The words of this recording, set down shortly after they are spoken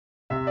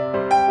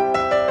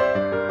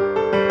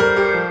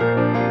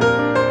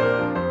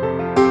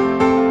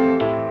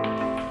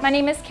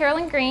name is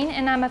Carolyn Green,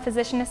 and I'm a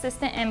physician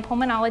assistant in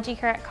pulmonology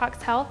here at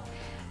Cox Health.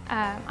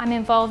 I'm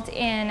involved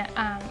in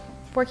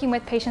working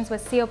with patients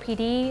with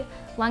COPD,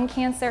 lung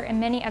cancer, and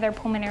many other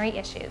pulmonary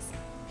issues.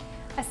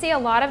 I see a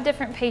lot of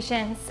different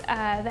patients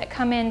that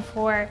come in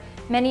for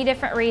many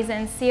different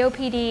reasons.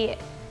 COPD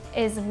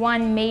is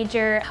one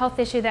major health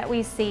issue that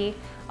we see.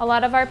 A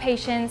lot of our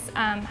patients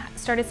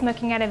started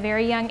smoking at a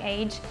very young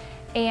age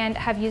and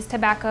have used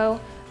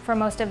tobacco for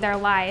most of their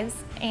lives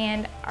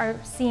and are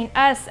seeing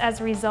us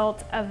as a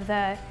result of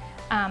the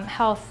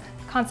health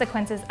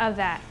consequences of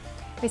that.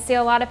 We see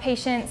a lot of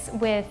patients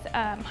with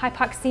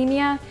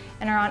hypoxemia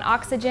and are on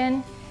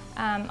oxygen,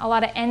 a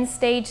lot of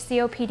end-stage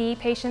COPD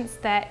patients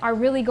that are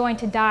really going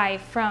to die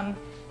from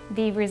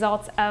the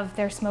results of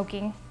their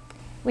smoking.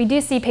 We do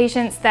see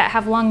patients that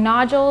have lung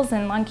nodules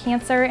and lung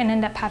cancer and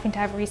end up having to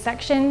have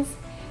resections.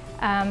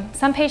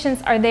 Some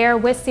patients are there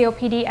with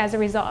COPD as a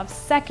result of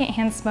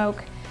secondhand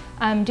smoke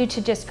due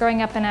to just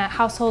growing up in a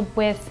household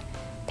with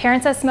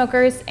parents as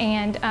smokers,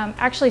 and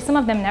actually some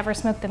of them never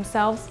smoked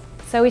themselves.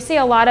 So we see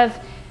a lot of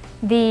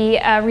the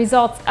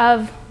results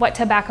of what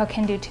tobacco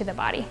can do to the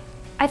body.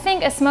 I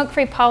think a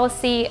smoke-free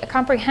policy, a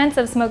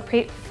comprehensive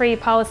smoke-free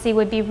policy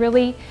would be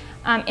really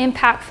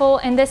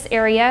impactful in this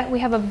area. We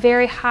have a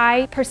very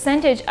high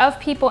percentage of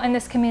people in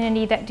this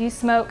community that do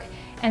smoke,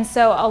 and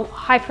so a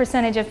high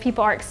percentage of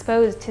people are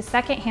exposed to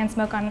secondhand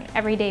smoke on an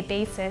everyday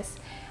basis.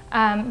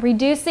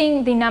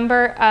 Reducing the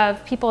number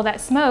of people that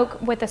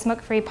smoke with a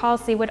smoke-free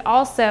policy would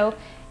also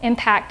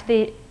impact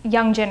the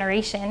young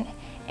generation.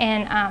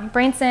 And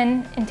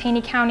Branson and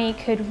Taney County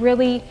could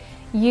really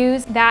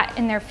use that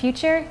in their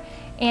future.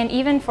 And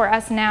even for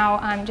us now,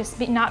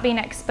 not being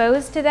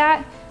exposed to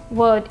that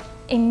would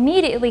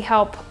immediately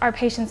help our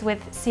patients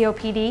with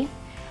COPD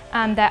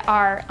that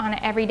are on an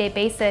everyday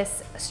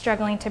basis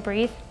struggling to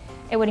breathe.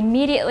 It would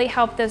immediately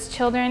help those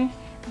children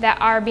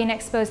that are being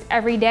exposed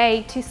every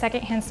day to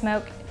secondhand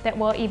smoke that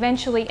will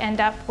eventually end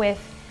up with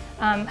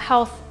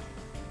health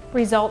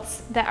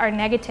results that are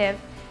negative.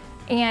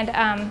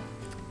 And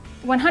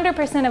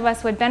 100% of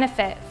us would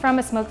benefit from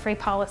a smoke-free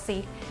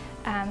policy.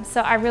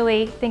 So I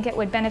really think it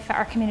would benefit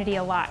our community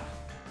a lot.